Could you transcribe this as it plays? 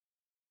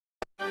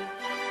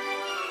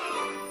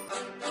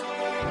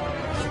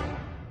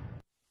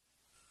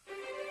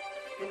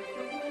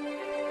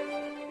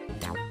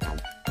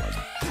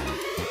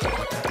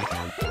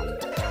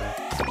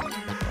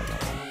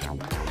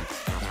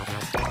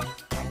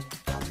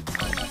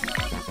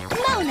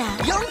Fiona.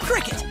 Young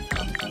Cricket.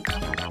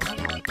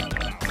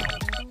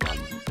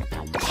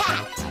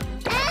 Cat.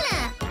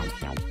 Anna.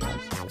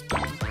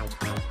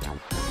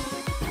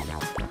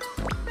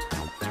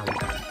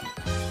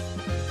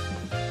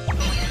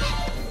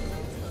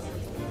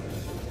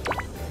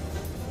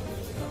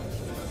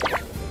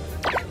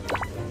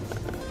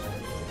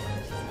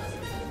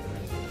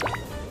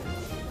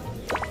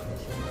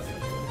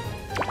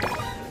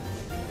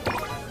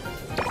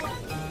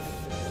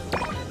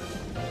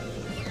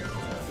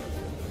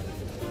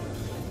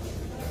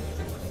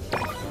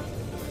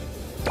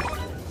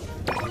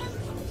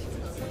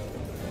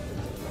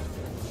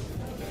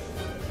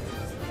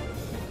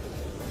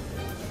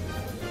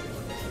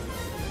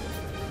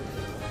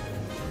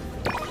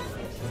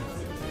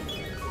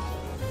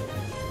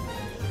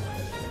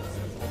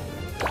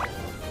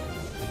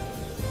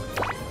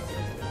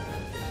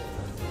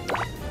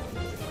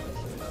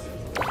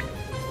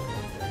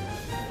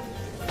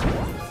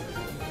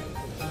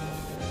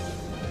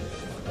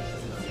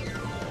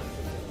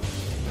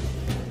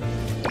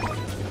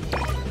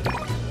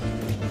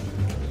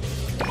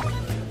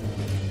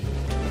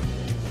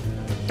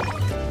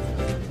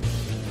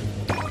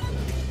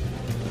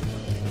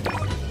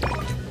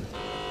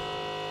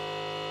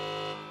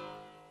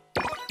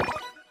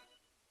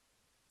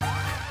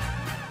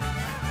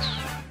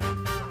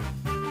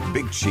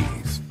 Big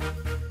cheese.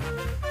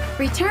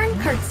 Return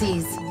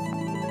curtsies.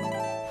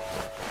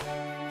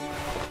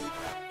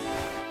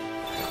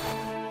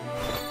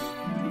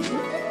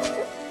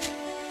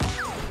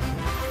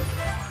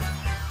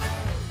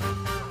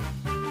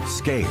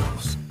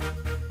 Scales.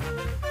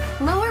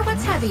 Lower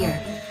what's heavier.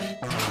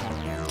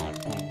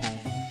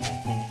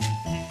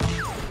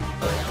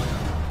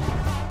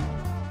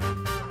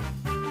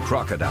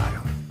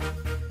 Crocodile.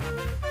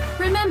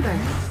 Remember.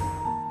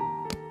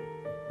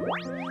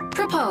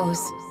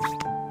 Propose.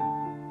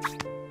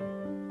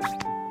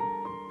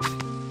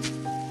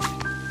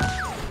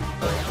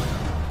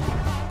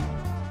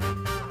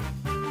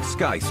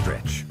 Sky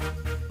stretch.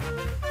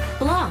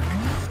 Block.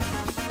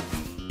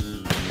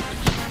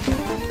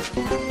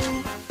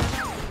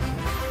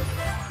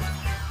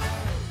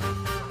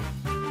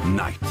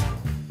 Night.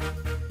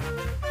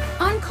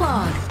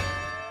 Unclog.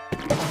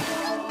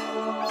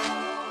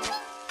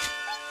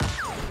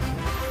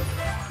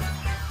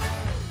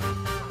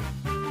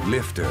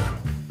 Lifter.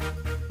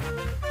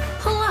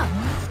 Pull up.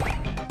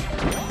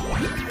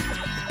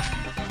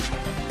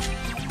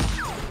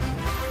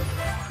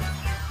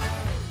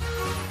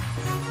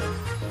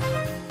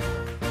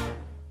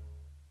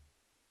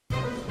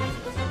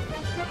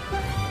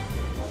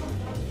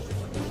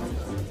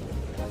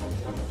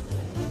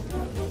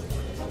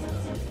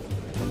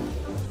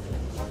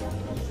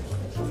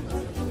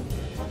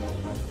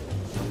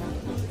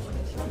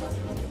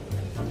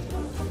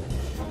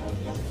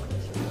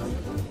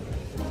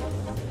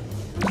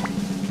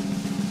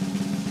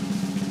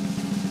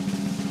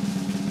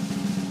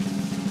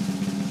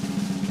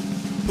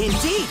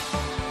 Indeed.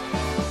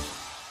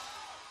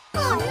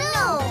 Oh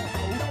no!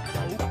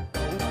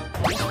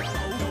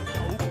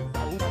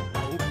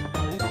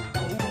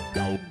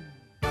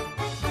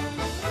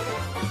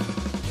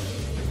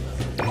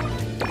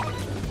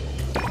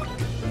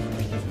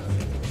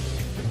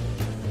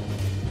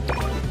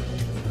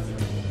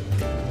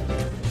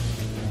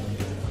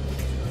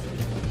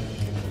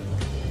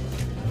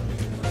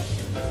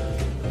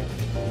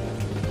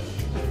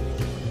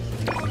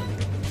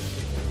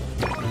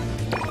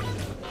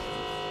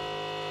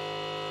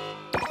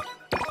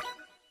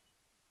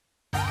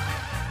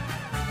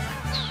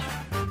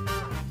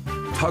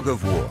 Tug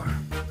of war.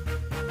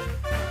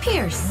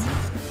 Pierce.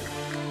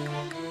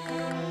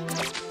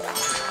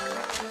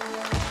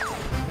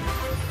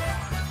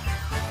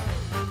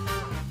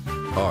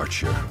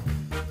 Archer.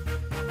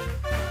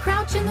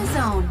 Crouch in the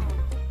zone.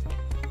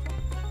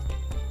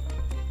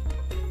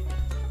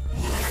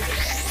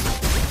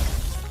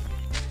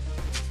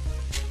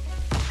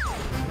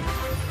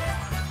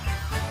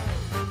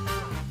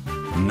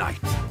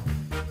 Knight.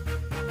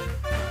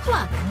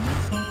 Pluck.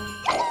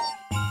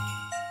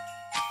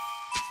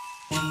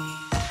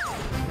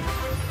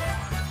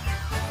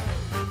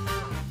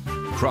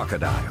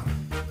 Crocodile.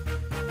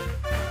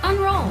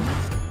 Unroll.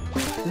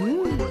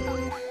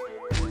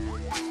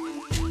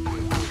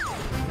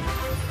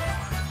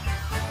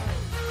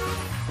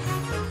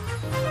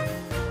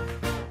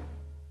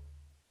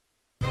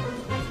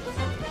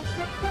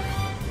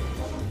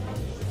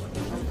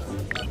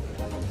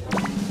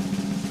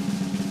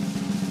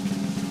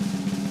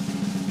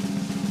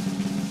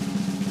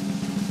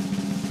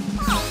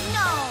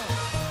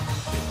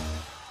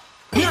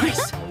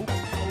 Nice.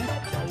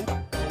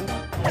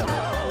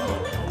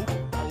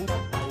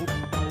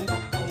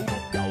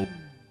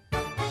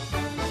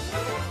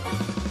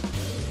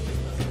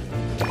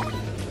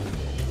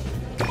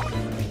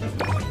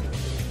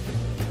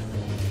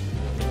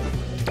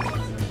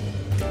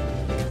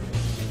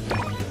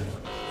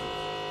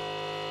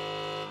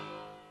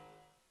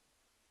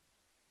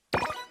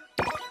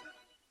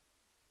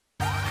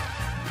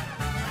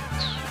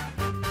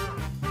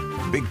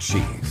 Big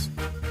cheese.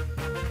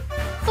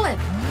 Flip.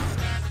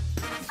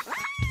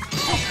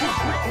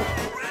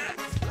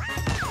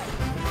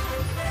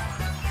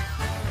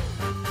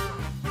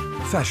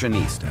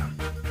 Fashionista.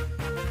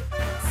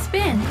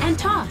 Spin and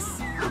toss.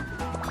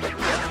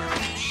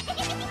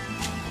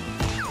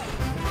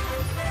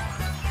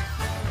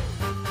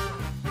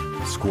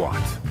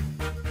 Squat.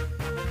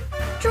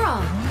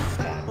 Draw.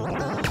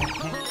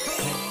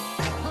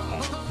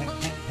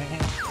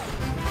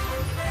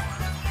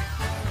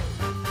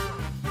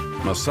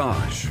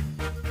 Massage.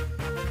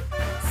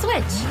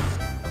 Switch.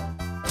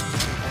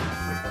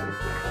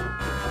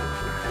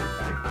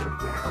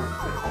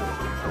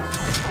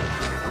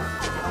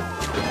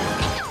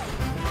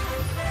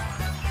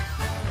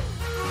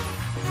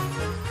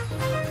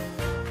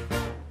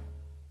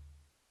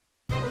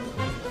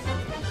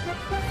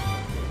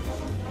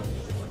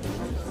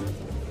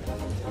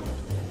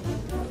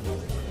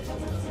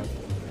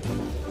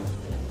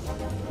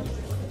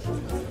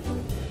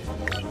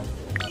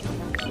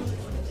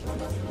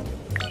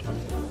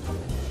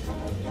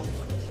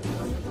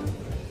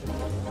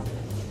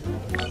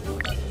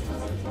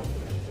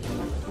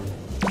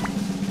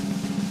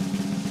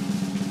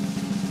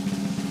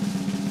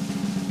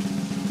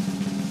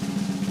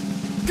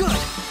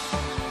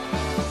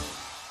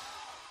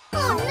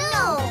 Oh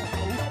no!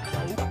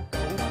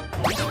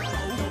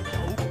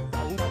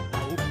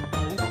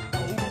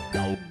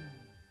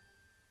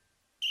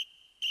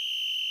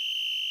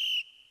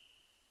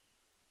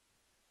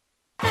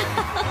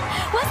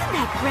 Wasn't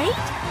that great?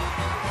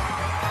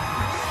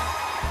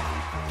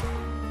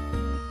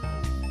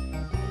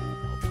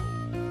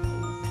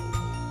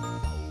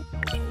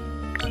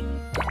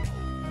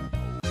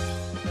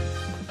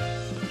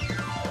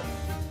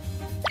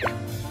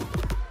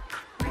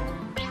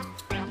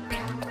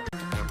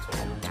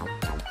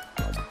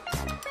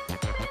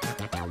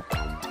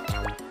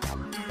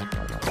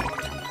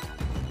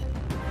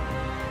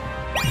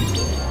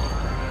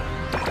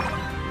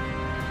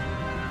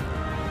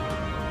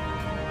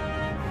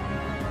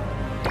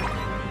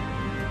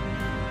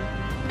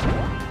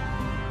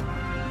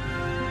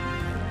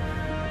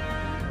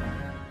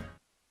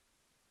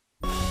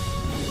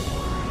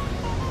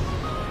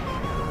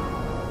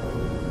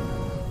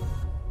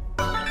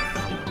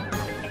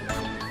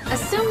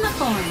 Assume the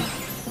form.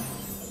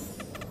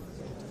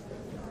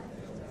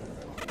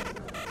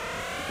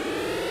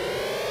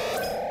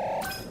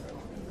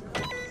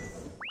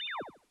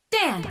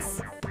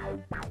 Dance.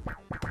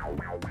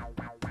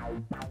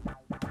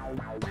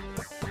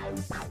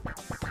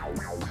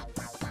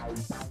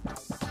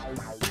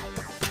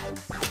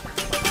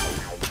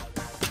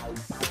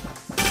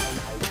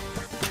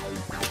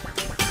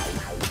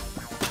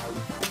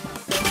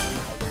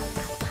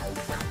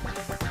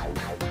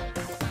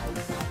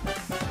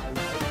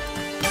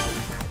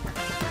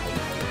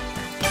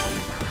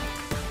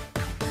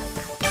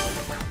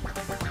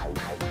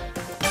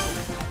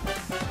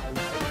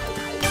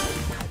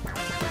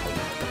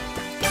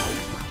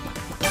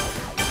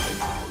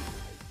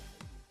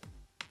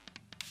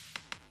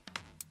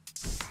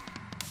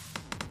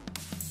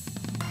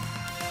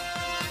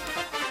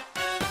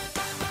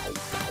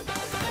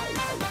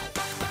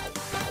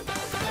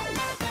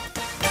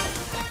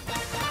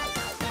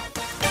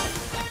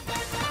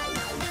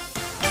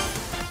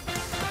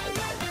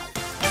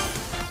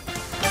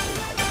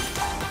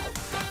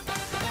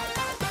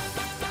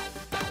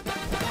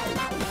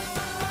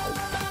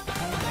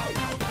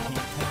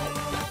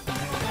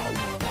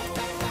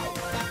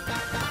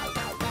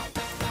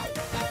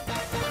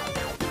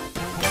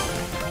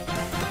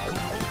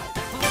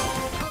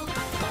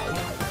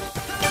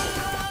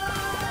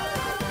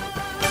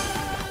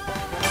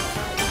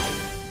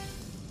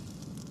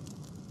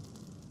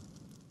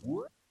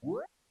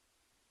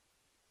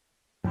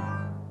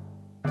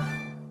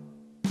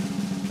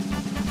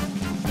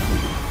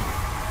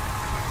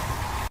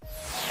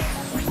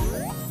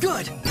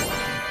 Good!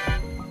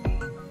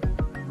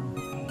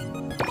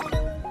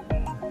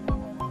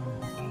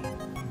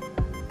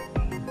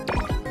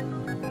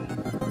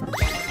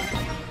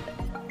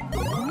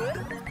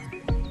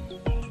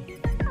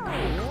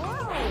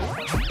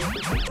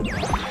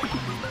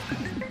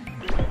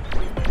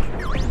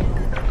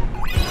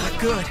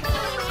 Good.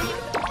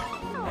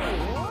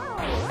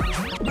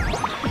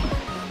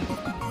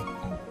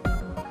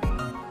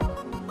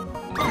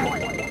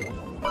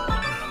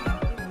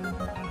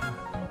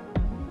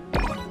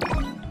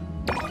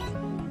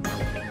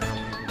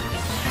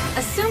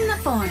 Assume the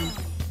form.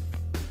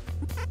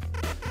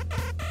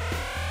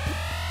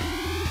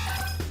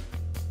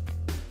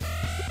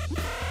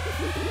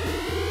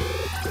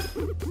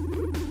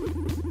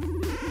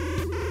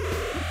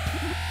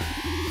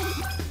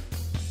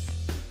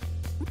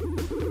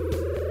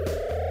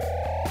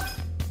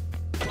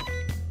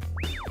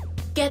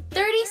 Get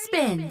 30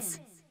 spins.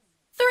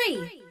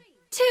 3,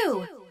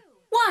 2,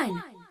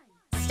 1,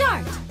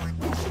 start!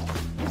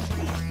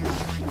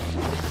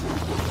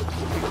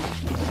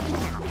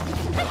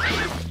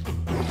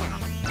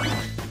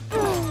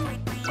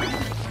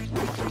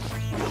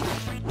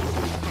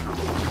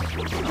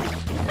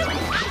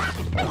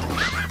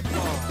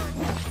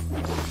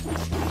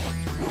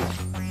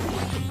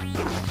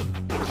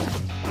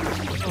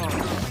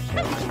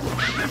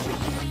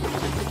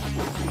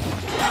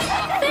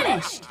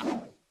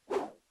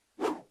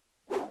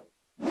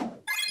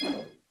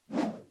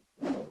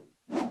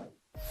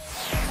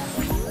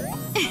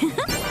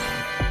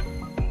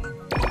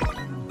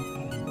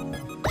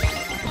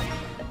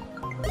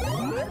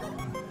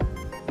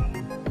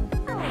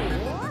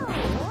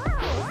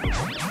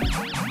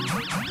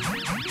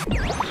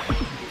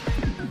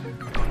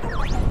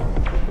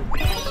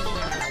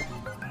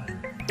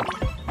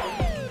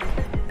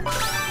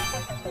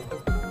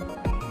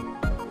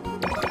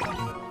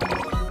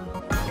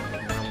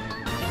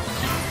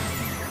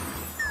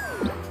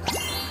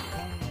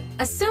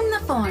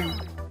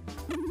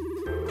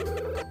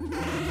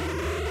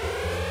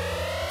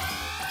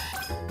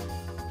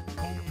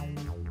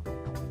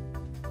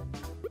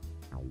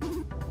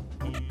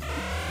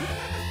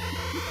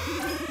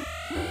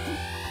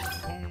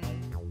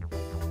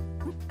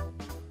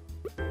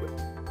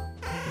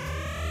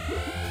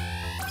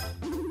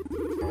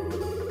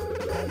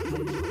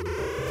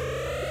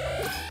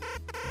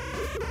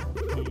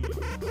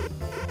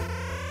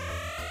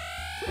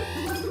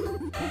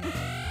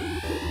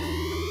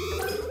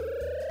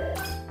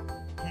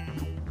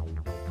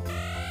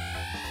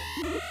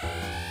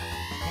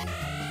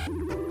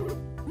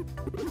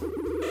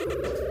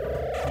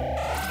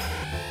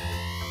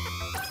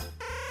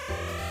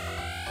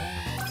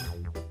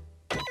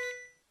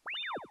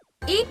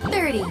 Eat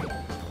 30.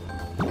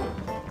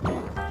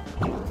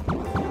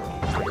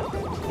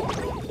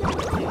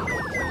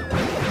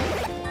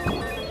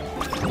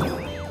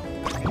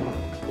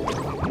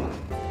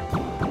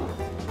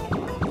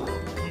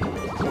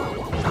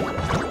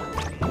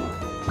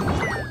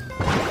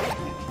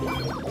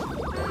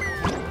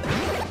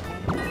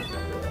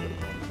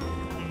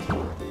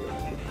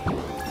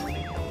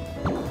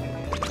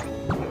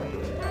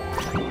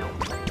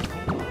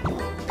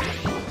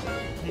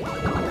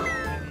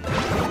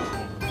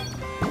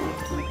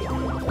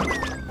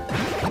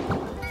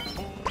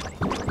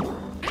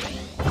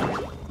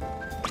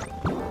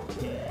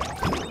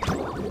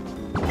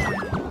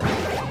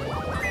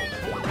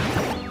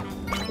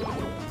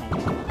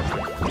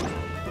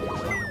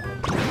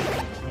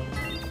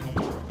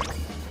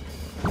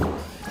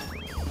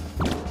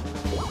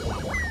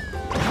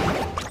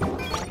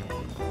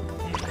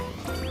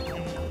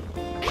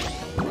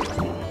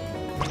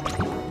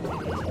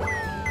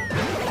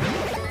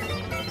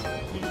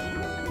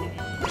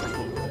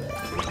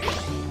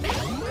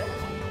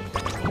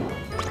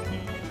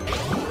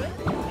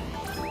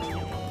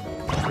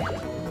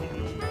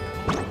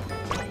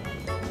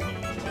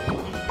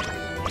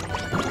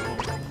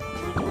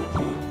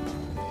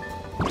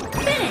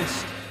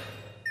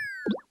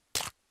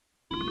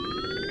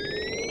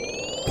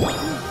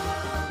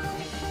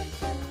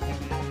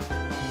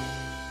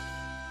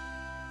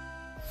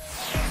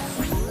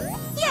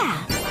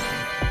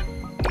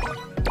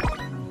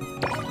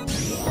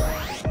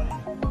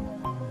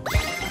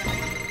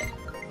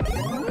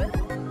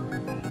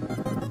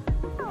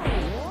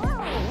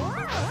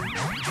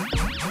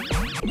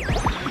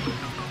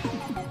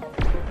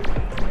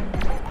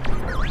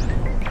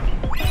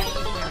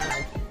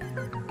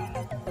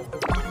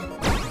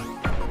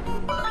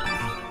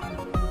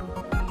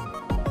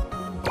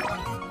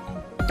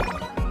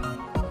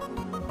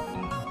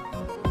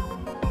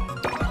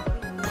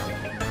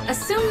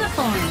 Assume the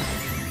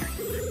form.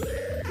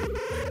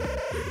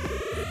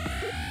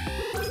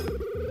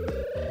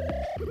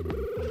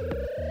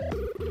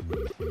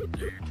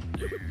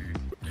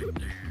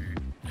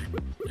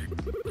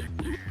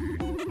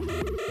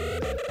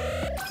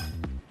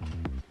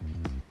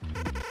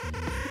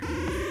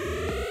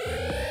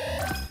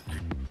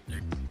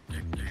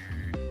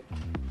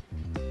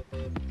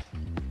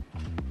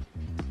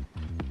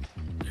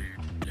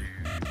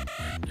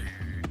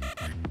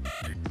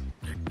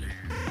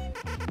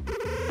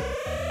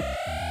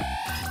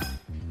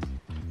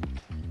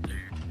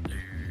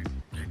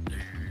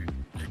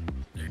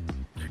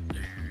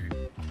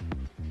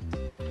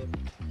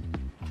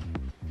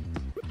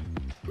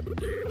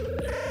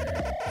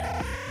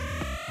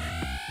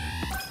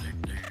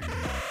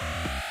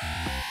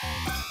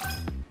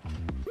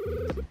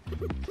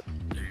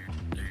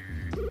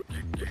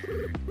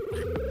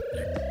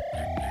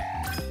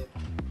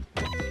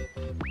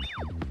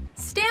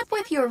 Stamp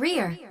with your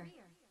rear.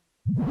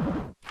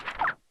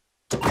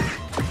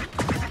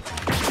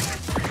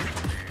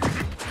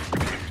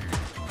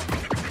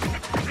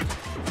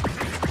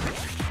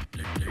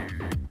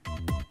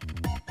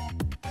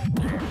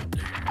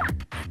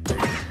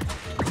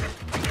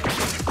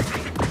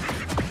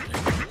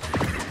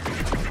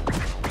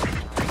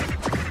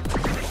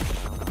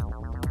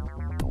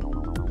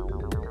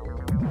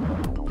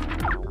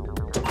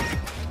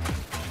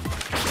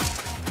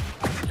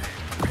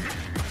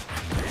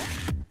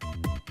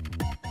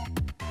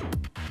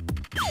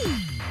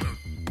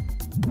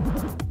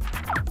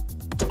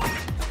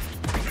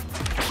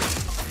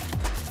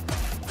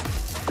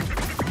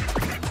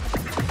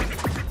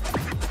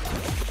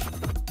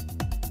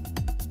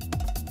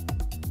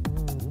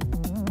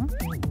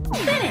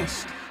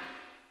 Finished!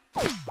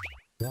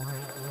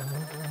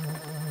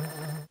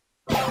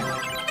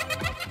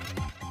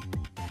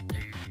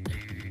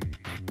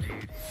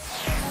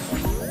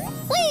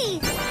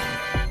 Whee!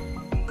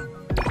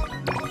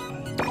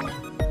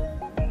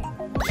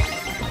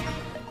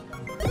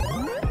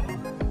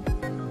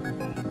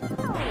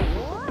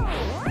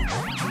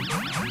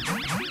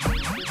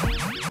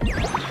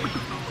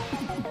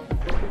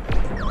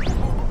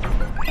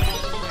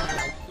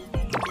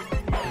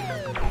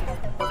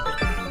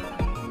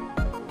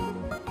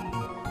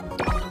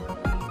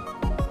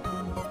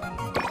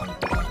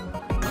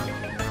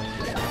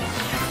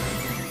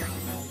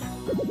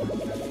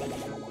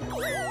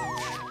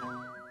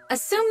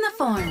 Assume the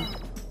form.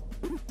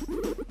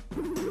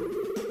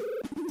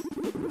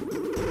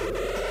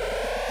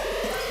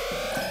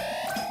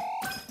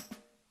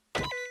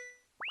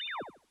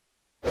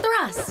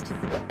 Thrust.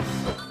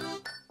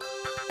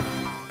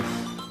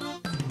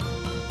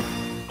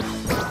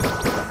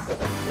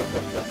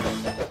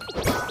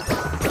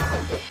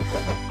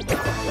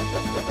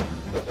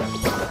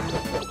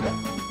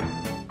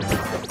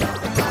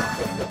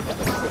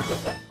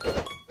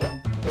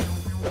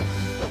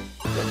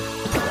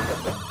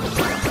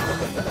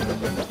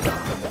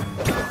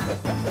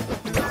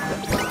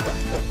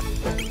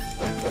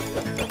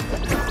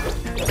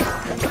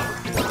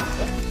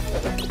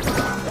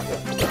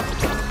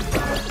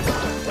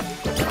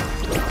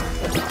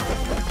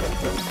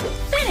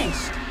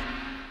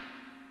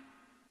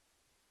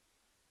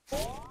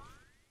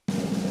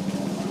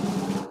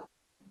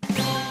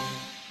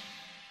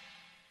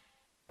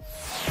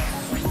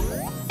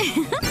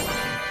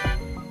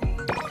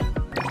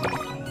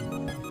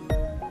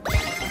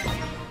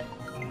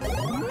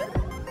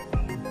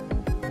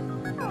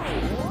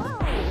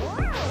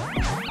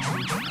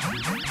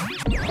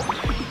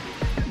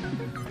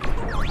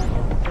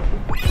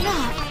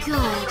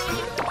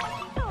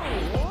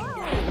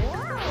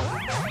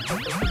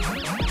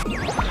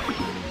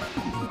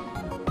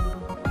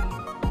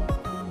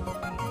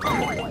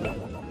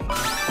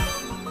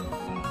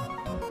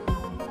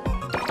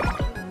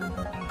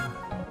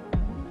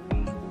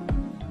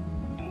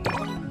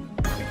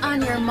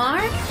 On your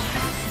mark.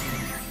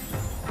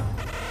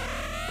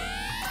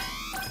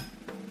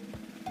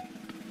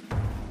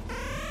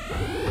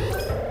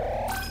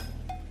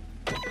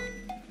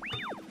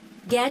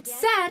 Get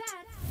set.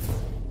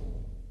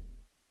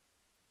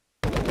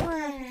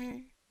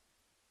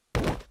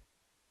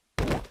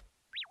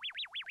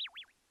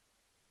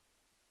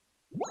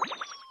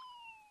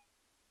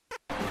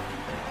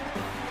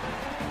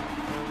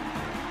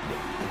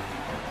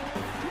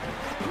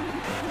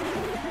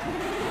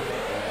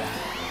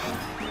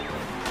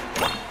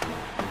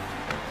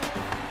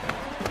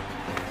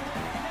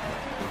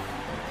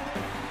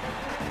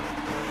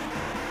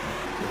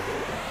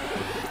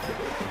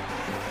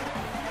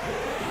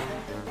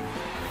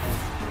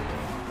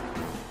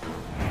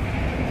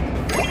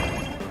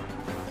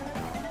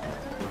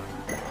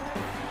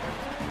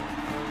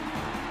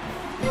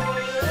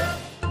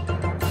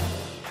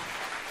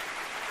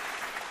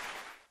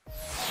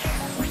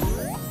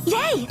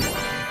 Yay!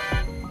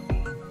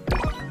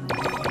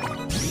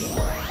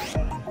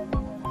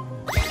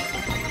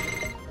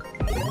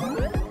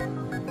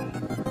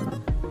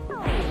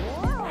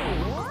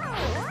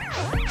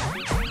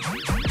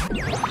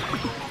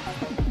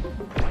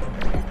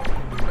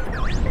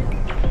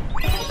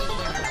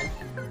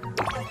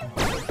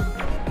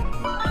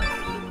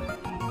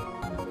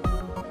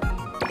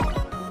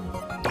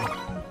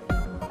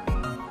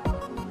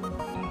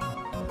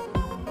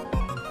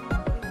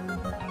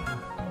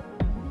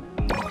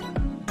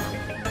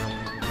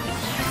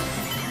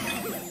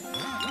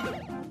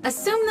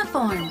 Assume the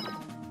form.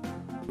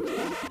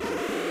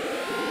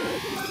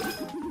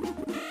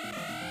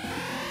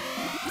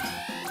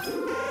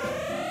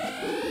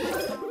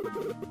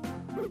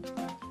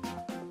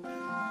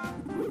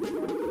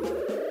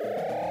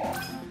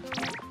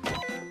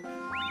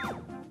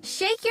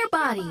 Shake your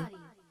body.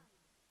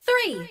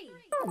 3,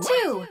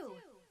 2,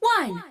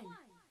 1,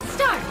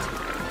 start!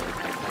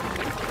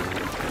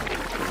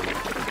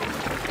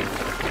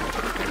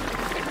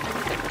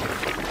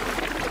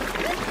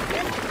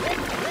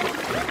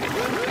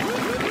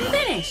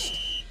 Finished!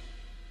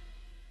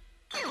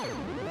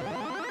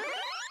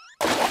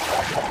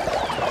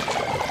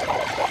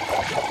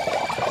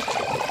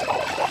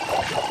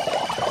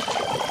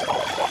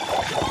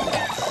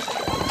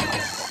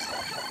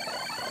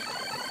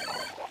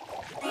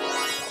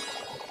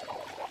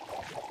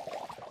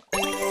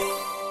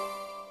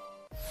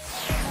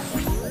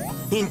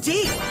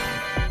 Indeed!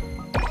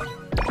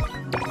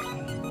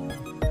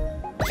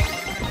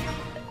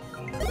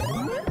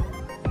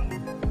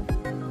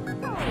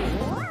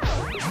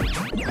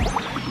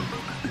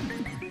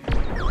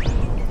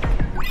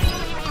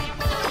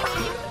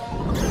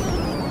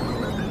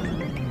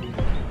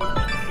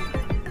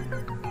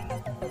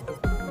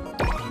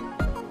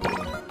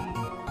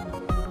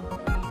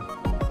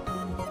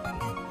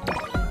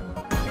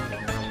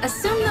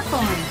 Assume the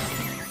form.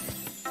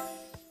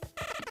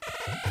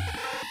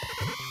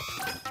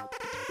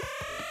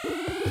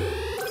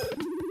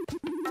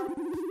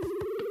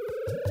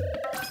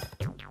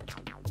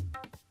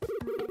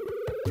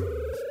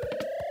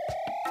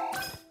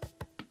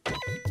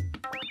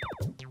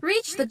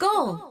 Reach the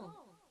goal.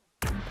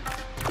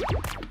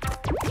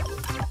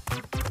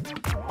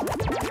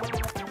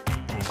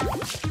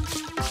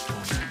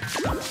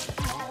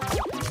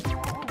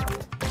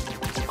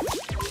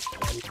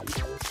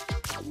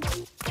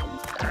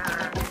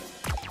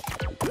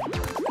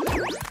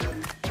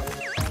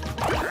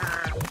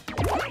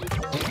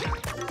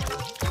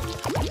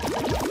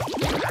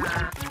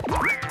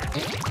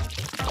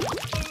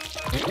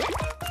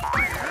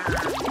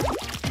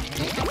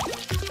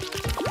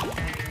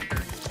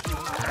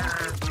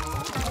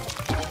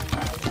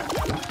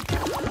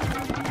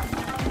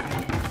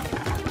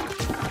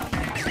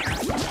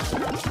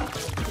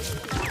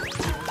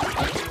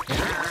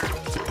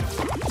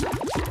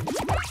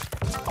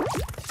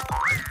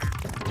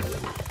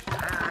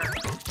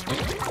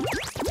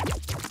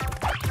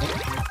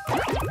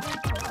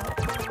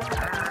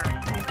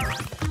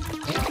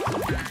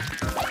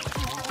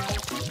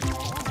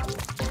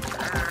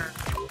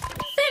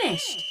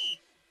 Finished!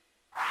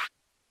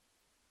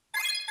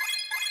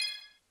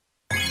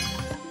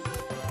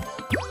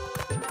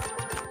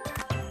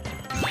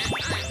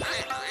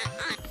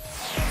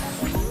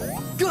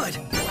 Good!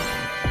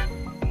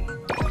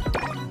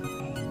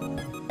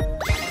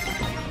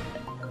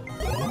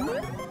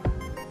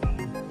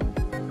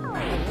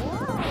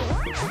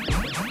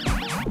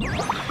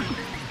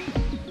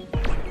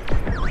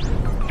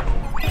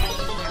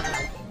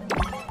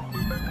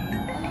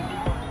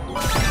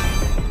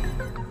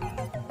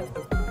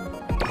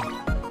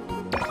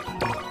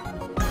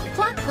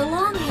 Pluck the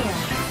long hair.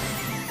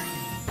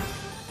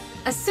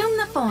 Assume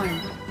the form.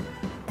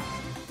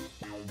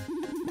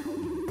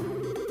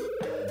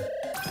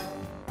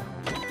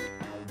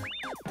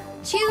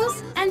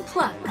 Choose and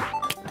pluck.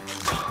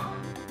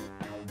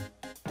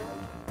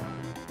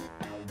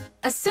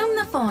 Assume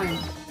the form.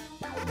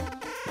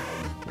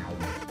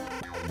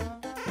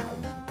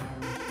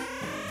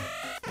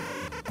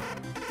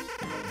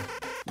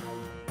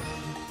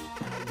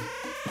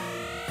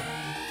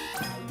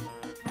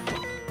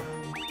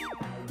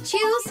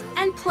 Choose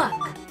and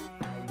pluck.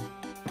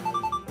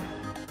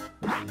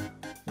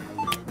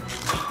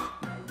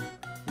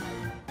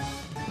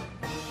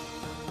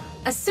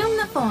 Assume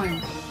the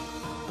form.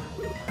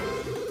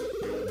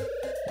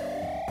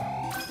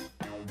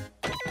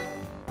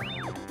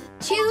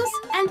 Choose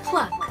and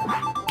pluck.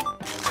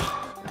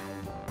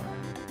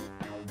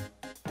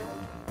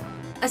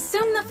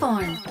 Assume the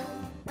form.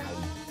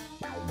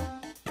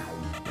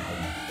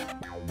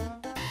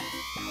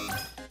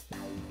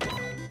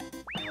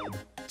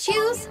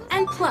 Choose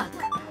and pluck.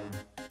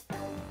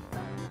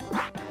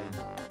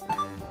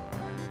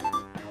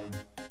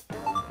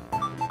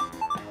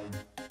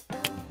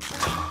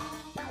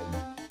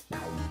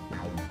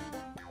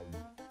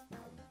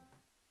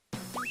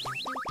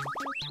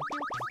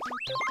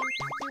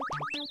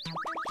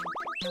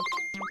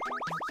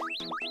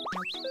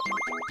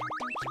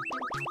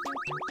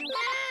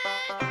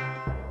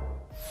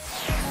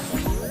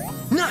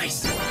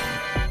 Nice!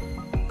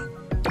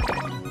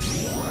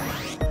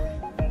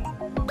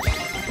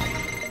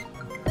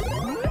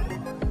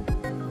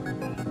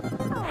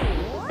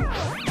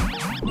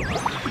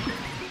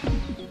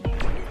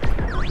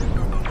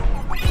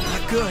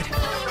 Not good.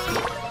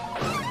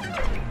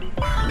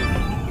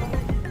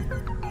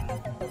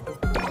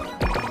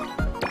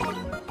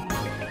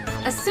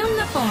 Assume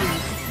the form.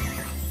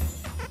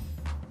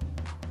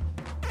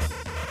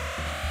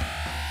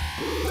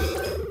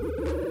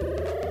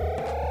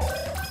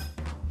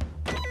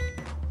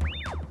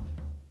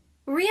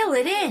 Reel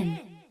it in.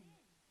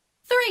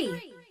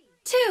 3,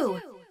 2,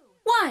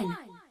 1,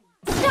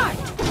 start!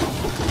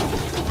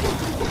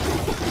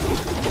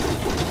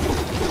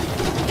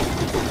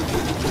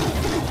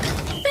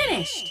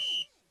 Finished!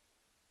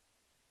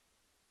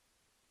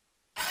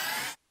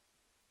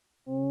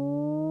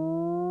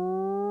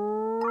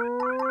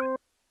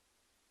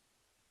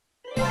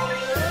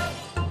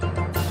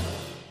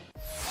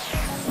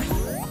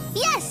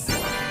 Yes!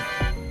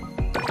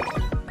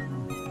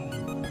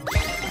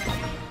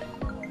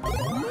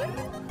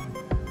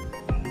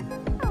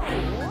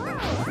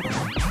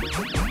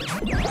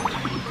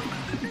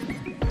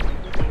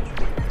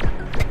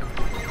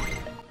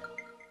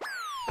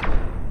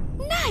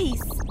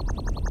 Nice!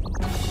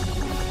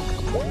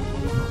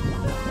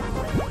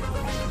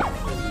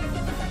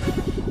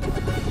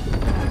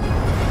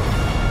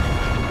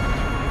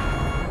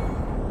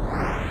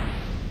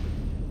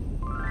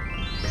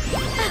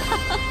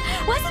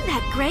 Wasn't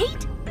that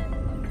great?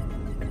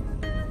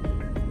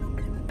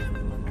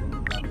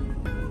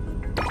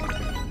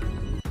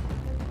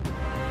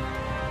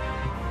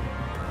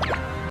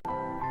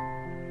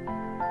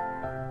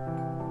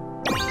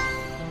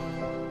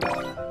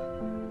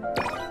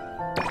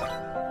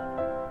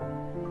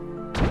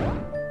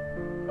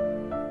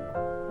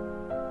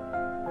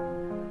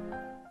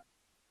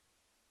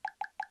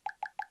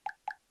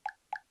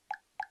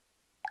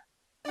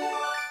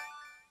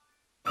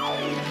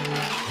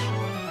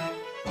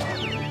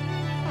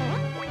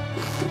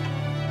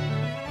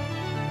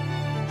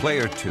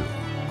 Player 2,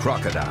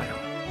 Crocodile.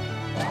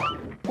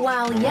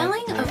 While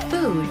yelling a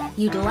food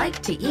you'd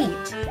like to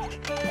eat,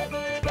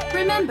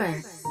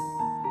 remember,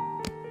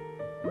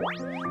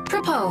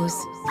 propose.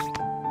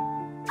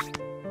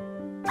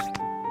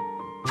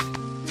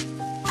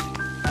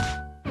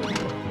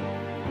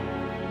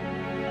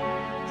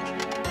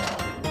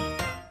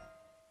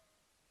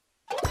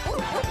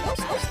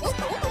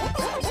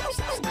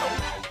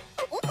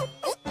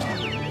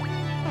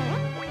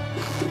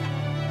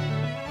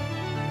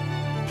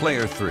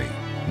 Player 3,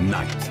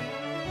 Knight.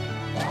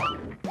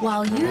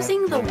 While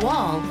using the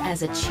wall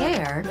as a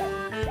chair,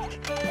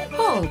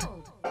 hold.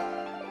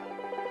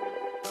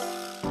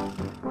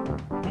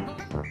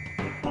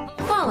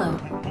 Follow.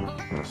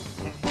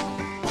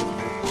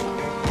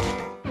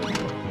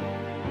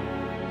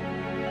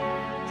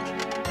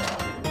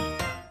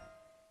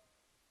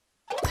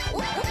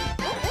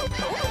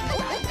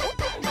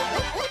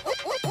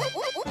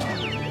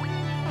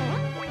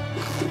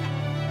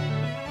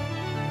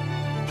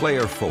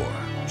 Player 4,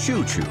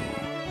 Choo-Choo.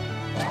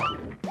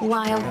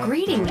 While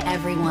greeting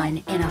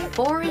everyone in a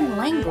foreign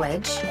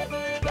language,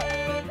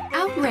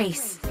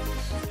 outrace.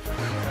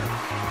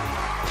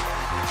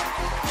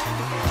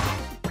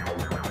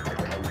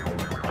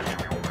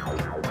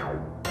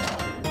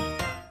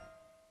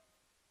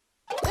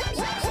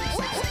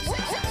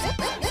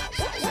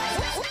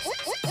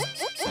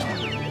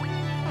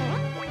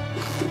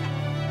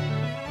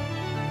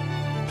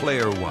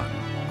 Player 1,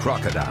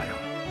 Crocodile.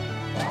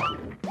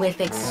 With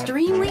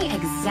extremely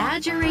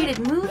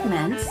exaggerated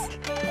movements,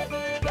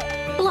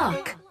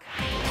 block.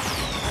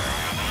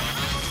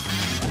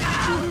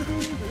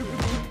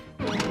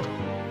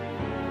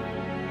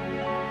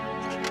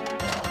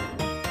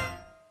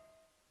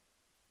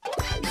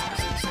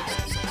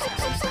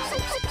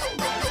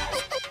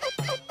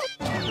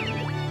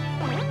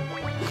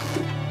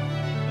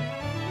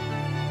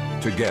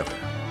 Together,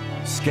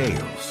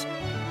 Scales.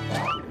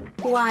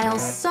 While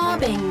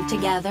sobbing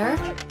together,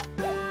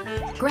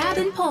 grab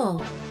and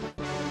pull.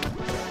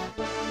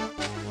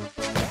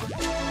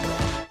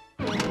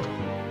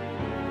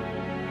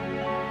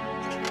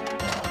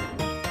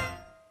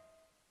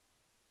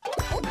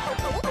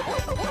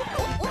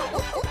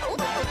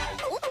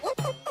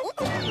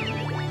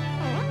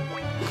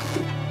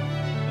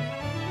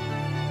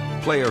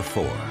 Player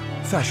 4,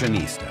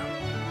 fashionista.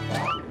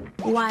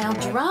 While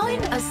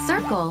drawing a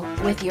circle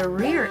with your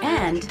rear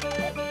end,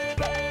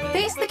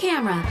 face the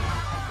camera.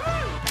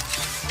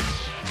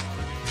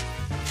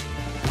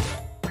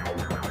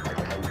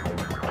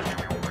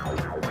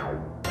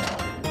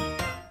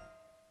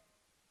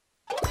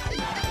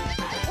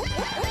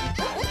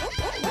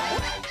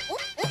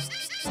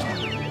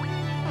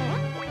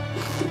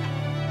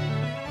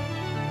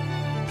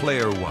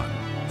 Player 1,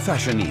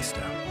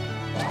 fashionista.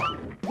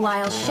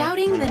 While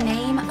shouting the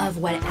name of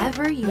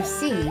whatever you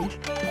see,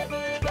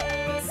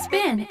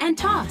 spin and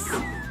toss.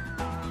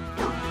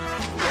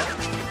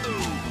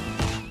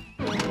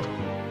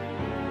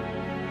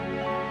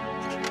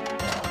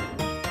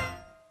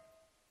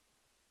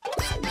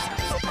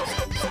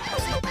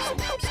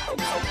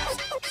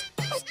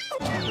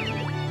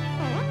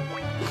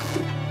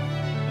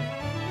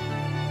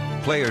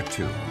 Player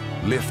 2,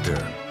 lifter.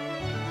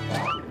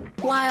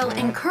 While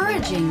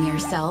encouraging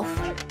yourself,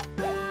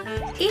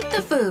 eat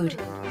the food.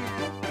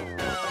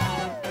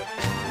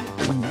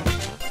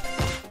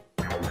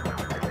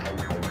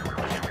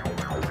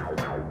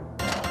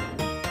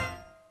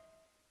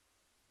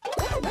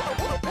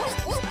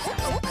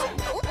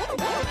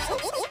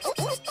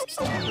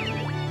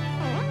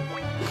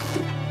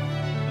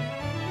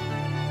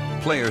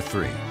 Player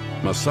 3,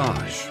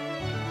 massage.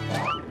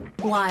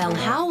 While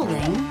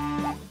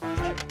howling,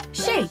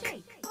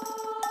 shake.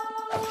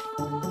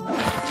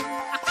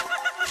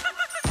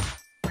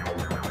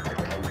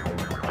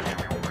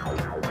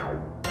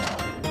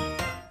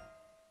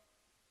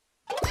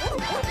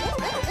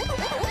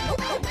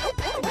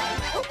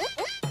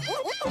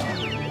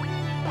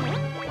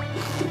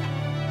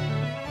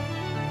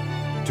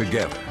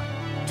 Together,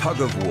 tug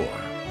of war.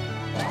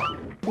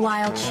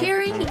 While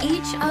cheering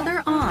each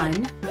other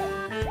on,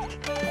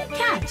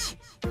 catch.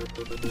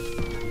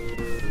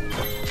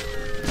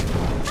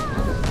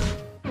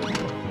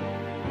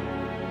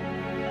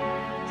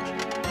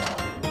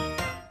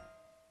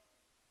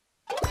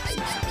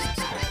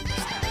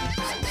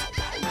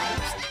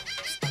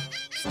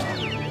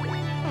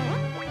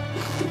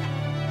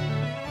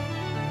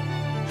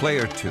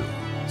 Player 2,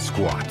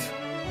 squat.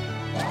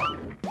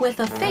 With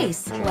a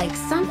face like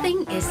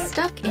something is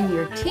stuck in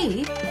your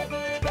teeth,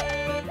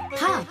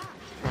 hop.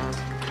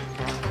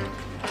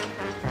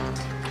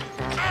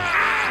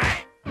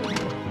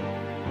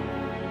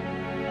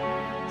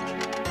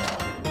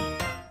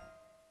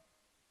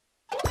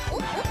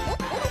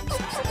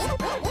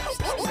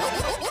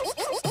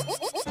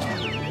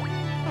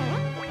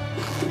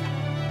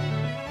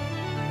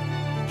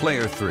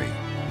 Player 3,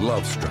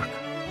 love struck.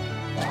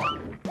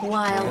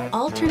 While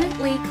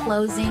alternately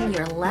closing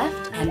your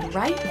left and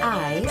right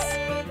eyes,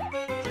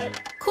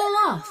 cool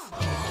off.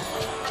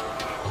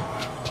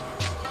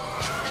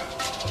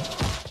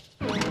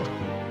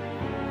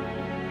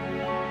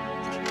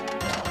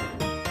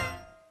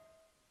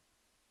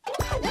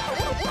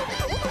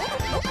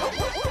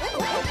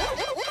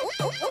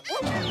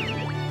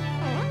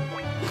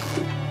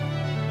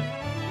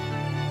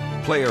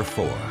 Player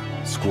 4,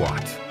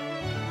 squat.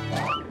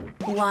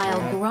 While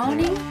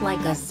groaning like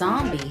a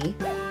zombie,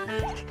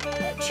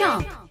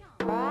 jump.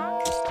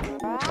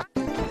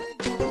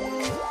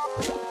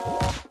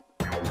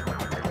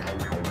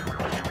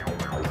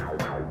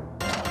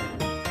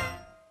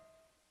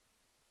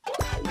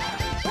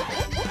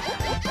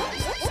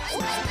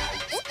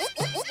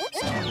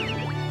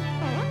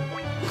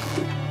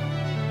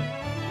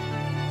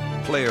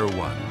 Player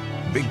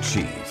 1, big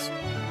cheese.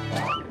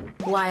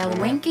 While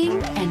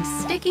winking and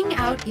sticking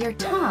out your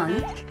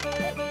tongue,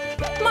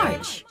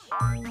 march.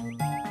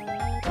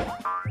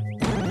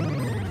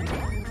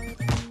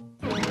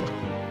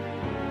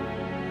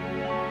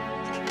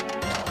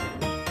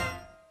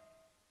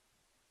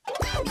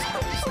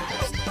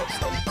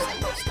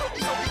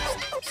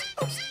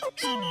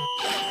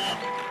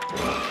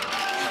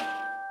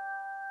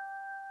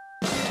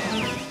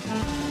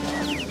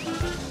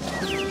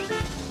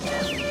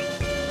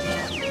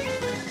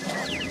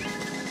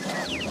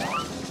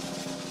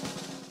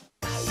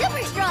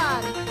 Super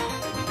strong!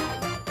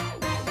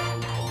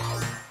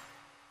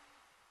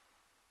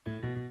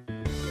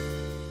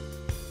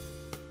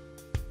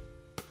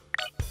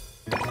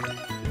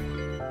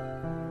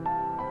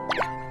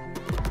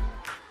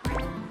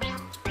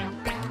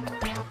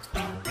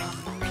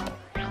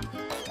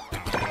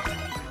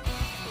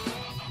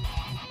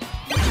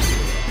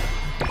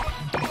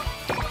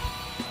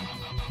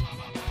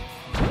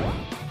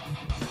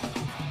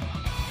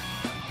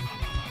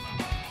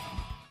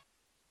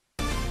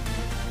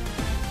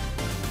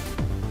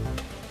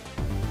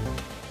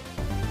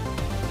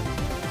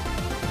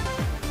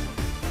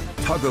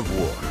 Tug of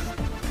war.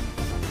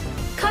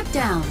 Cut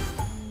down.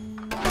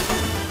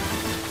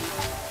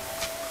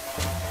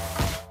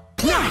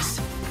 Nice!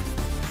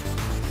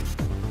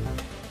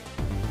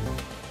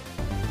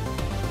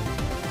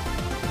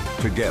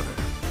 Together,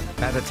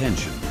 at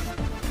attention.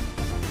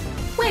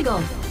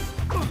 Wiggle.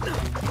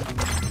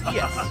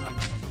 Yes!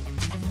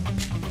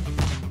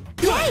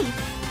 Yay!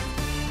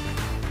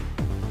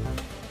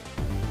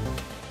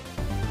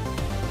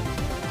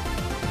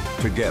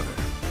 Together.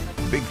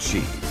 Big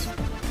cheese.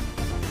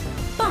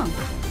 Bump.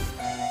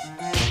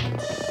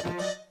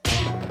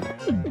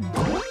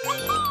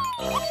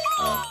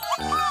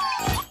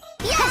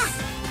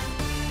 Yes!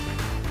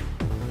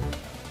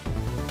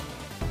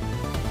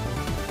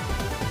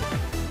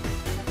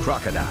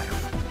 Crocodile.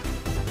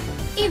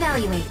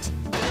 Evaluate.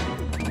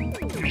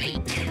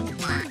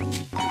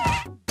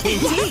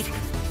 Indeed!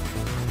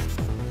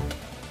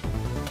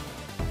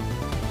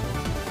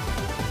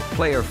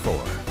 Player 4.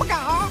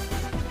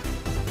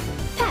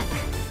 Peck.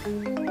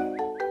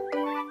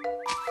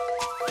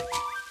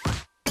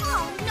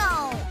 Oh, no!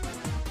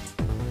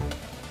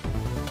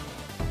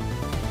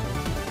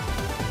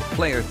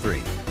 Player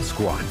 3.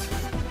 Squat.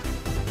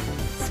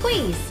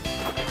 Squeeze.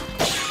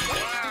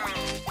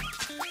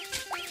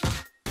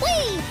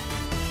 Whee!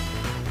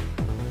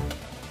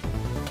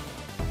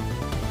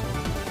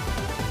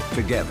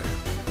 Together.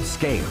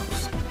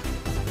 Scales.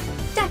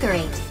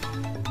 Decorate.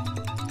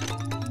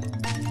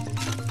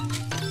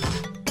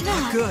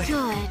 Not good.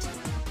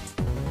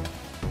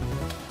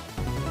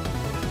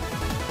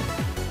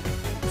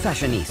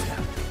 Fashionista.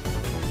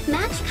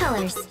 Match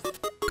colors.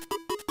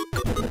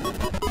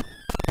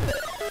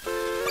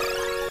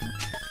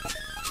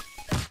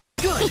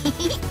 Good!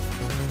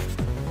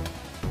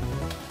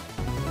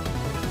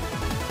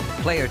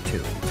 Player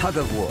 2. Tug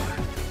of war.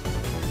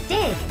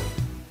 Dig.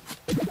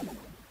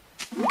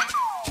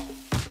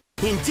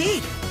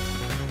 Indeed!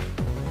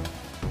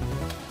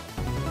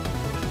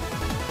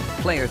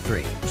 Player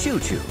 3.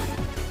 Choo-choo.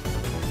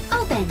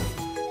 Open.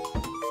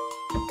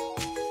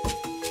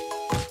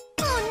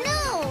 Oh,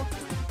 no!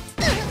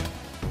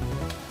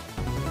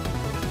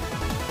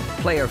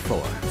 Player 4.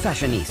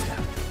 Fashionista.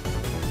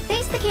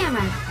 Face the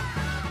camera.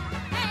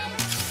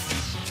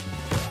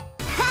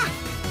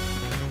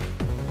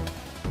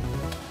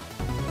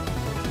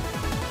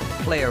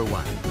 Player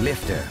 1.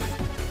 Lifter.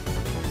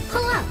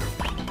 Pull up.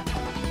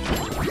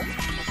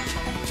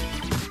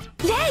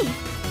 Yay!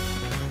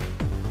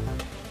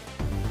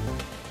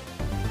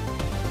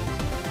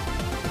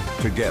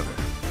 Together.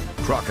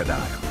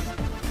 Crocodile.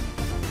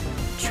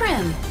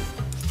 Trim.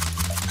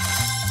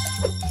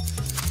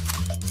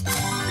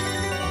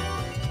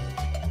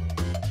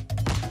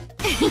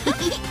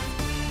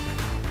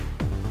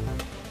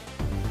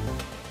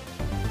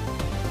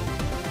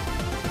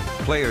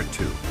 Player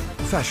 2.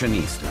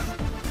 Fashionista.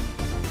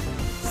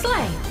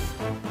 Slay.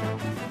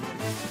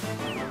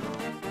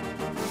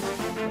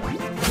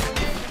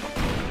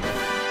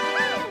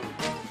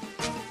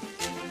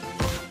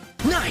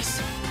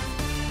 Nice!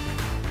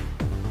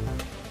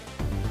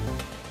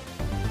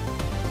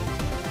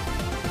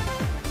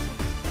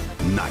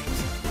 Knight.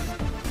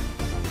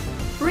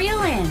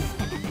 Reel in.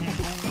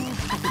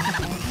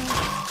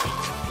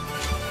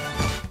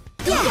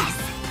 Yes!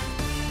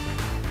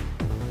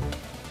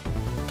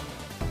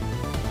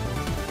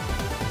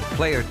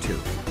 Player 2.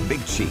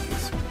 Big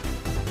cheese.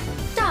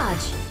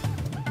 Dodge.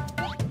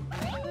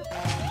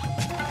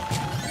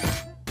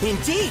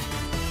 Indeed!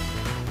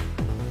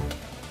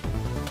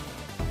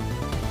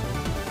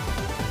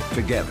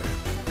 Together.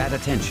 At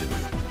attention.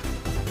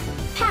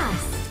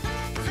 Pass.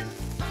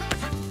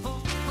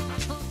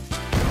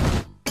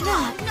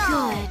 Not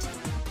good.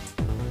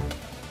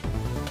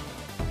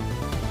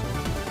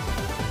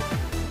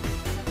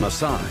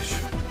 Massage.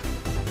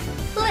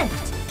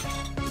 Lift.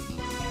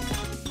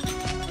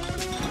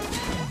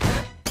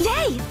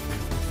 Yay!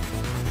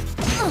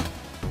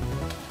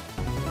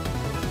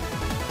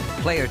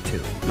 Player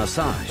 2.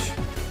 Massage.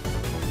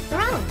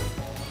 Throw.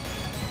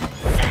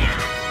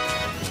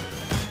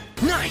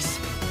 Nice!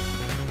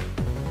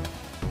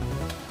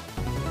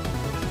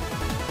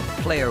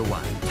 Player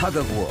 1. Tug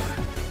of war.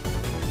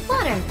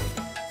 Water.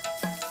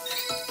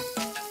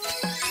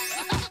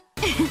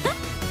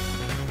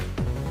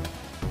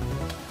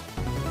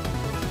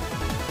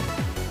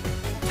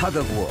 Tug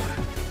of war.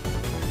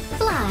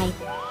 Fly.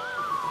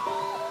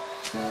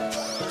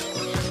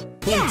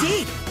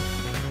 Indeed!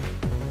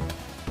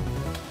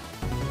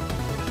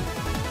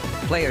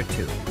 Player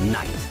 2.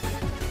 Knight.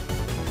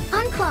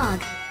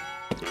 Unclog.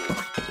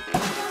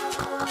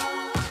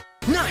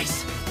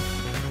 Nice!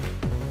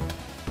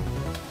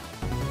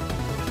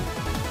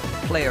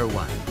 Player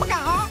 1.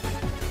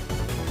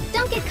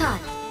 Don't get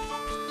caught.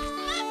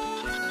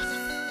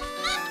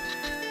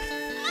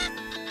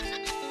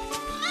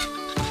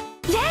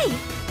 Yay!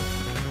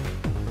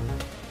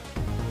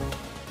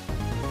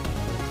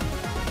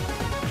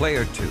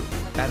 Player 2.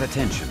 At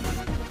attention.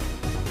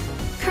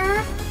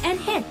 Curve and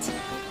hit.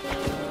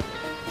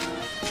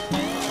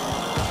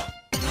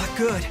 Not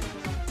good.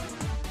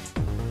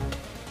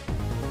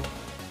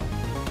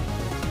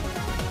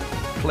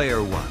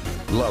 Player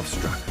 1. Love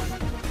struck.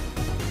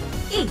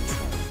 Eat.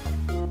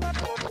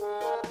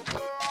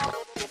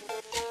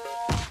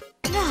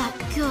 Not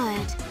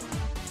good.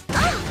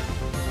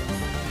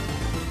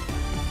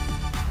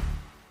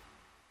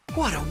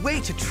 What a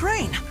way to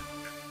train!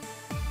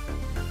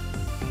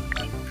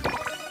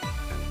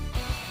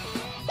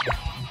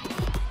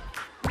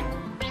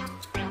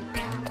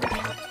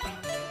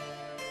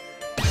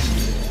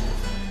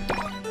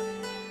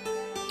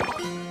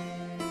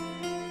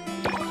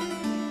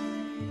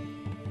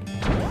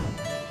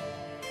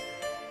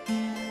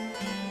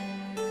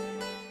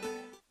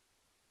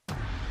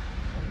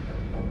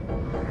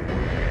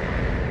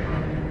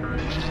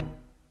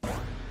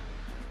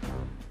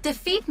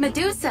 Defeat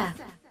Medusa.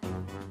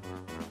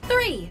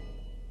 3,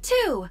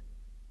 2,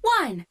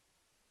 1.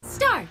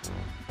 Start.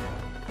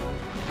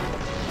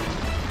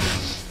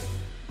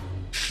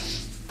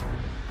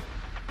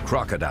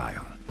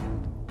 Crocodile.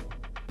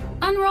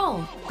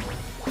 Unroll.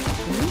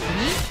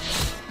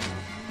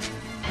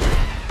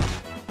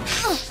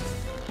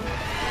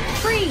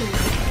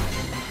 Freeze.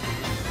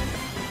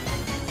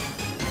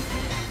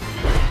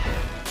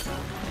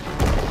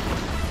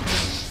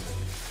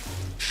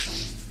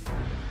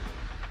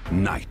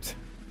 Knight.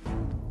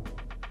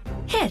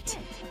 Hit.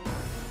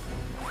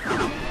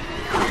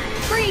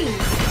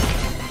 Freeze.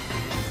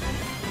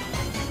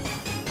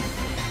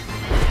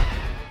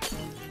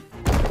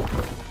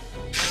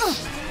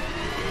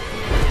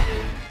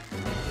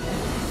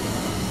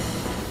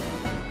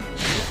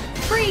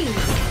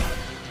 Freeze.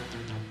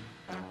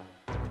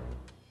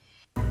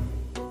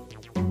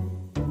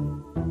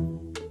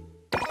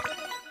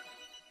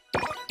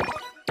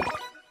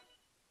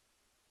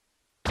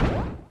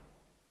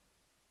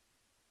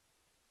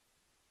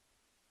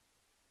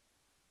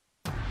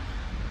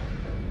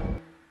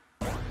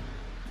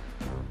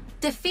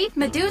 Defeat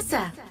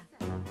Medusa.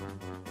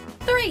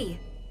 3,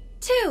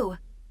 2,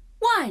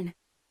 1.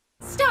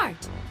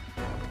 Start.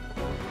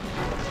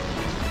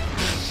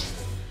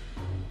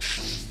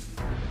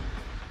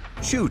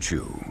 Choo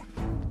Choo.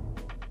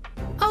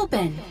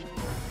 Open.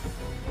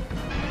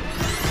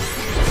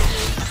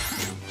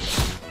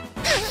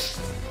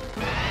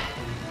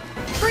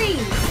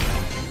 Freeze.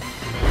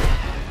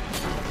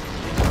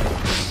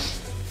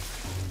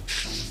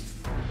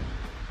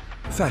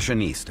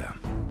 Fashionista.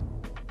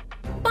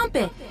 Bump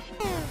it.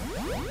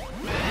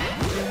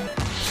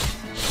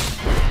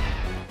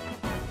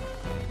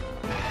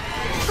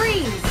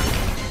 Freeze.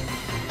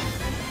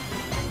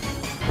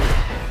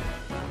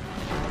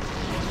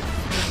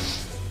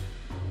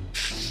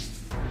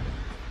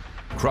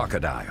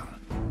 Crocodile.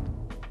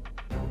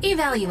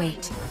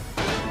 Evaluate.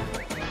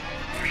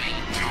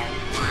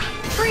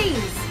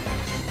 Freeze.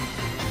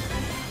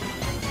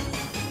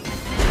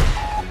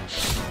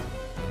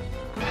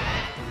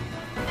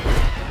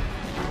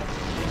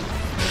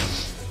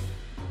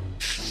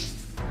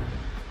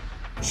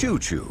 Choo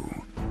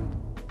Choo.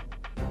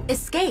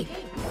 Escape.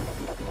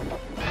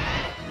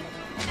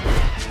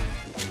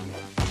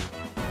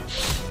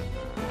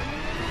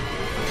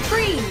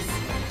 Freeze.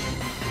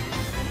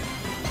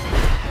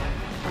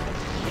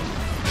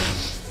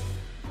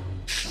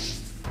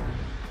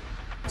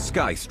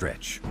 Sky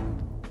Stretch.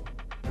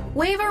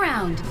 Wave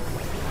around.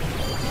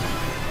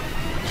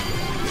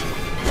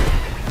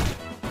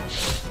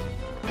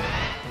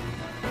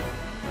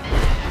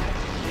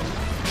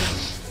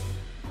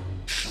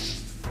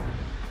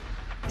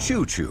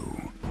 Choo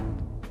Choo.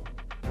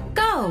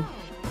 Go.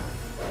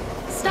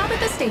 Stop at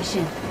the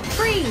station.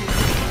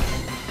 Freeze.